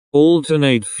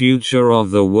Alternate future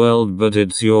of the world, but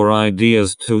it's your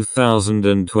ideas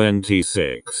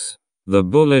 2026. The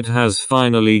bullet has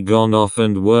finally gone off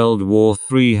and World War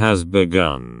III has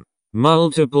begun.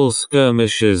 Multiple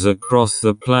skirmishes across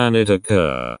the planet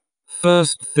occur.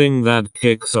 First thing that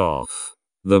kicks off.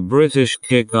 The British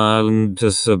kick Ireland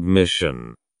to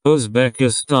submission.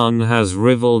 Uzbekistan has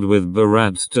rivaled with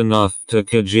Baratstan after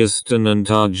Kyrgyzstan and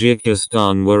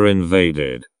Tajikistan were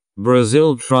invaded.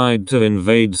 Brazil tried to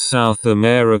invade South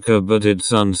America but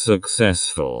it's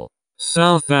unsuccessful.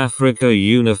 South Africa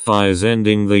unifies,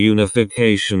 ending the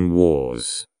unification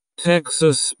wars.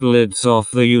 Texas splits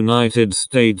off the United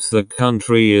States. The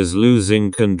country is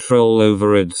losing control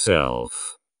over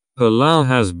itself. Palau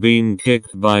has been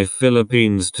kicked by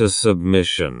Philippines to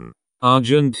submission.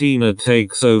 Argentina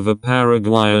takes over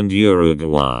Paraguay and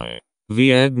Uruguay.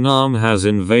 Vietnam has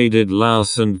invaded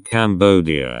Laos and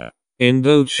Cambodia.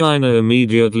 Indochina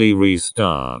immediately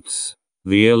restarts.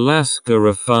 The Alaska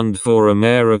refund for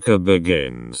America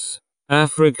begins.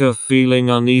 Africa,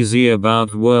 feeling uneasy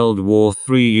about World War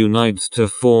III, unites to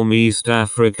form East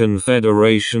African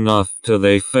Federation after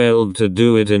they failed to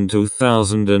do it in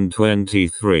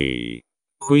 2023.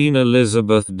 Queen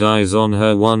Elizabeth dies on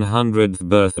her 100th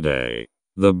birthday.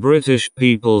 The British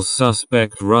people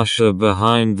suspect Russia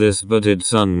behind this, but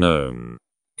it's unknown.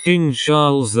 King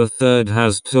Charles III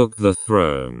has took the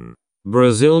throne.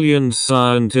 Brazilian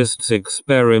scientists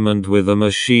experiment with a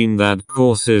machine that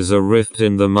causes a rift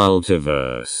in the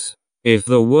multiverse. If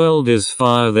the world is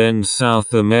fire, then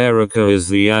South America is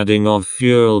the adding of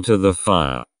fuel to the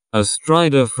fire. A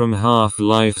strider from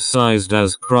Half-Life sized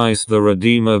as Christ the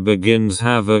Redeemer begins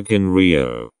havoc in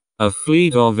Rio. A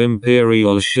fleet of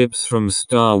Imperial ships from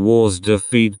Star Wars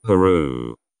defeat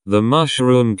Peru. The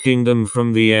Mushroom Kingdom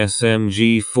from the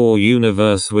SMG4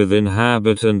 universe with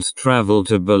inhabitants travel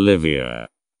to Bolivia.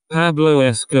 Pablo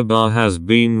Escobar has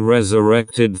been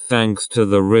resurrected thanks to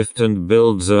the rift and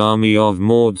builds an army of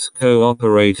Morts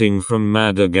cooperating from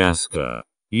Madagascar.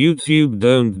 YouTube,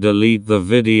 don't delete the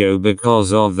video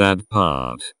because of that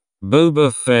part.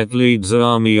 Boba Fett leads an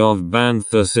army of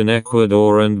Banthas in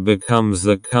Ecuador and becomes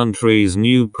the country's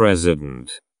new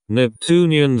president.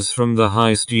 Neptunians from the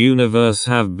Heist universe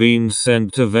have been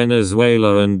sent to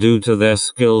Venezuela and due to their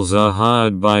skills are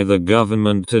hired by the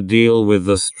government to deal with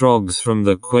the Strogs from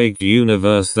the Quake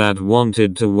universe that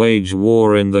wanted to wage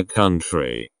war in the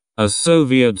country. A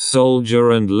Soviet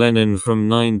soldier and Lenin from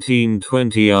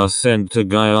 1920 are sent to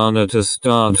Guyana to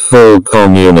start full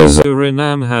communism.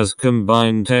 Suriname has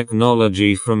combined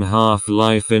technology from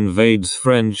Half-Life, invades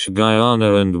French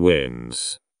Guyana and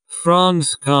wins.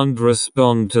 France can't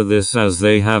respond to this as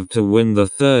they have to win the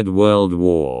Third World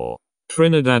War.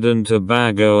 Trinidad and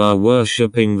Tobago are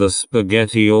worshipping the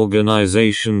spaghetti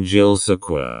organization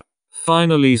Gilsequa.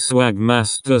 Finally,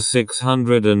 Swagmaster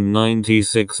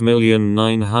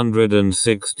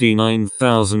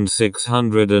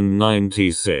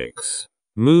 696,969,696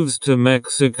 moves to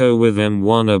Mexico with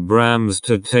M1 Abrams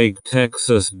to take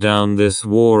Texas down. This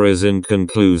war is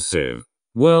inconclusive.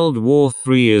 World War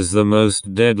III is the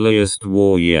most deadliest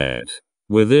war yet.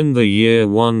 Within the year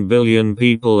 1 billion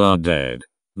people are dead.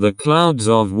 The clouds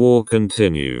of war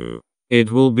continue.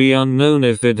 It will be unknown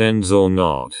if it ends or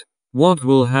not. What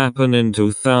will happen in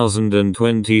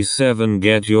 2027?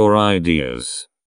 Get your ideas.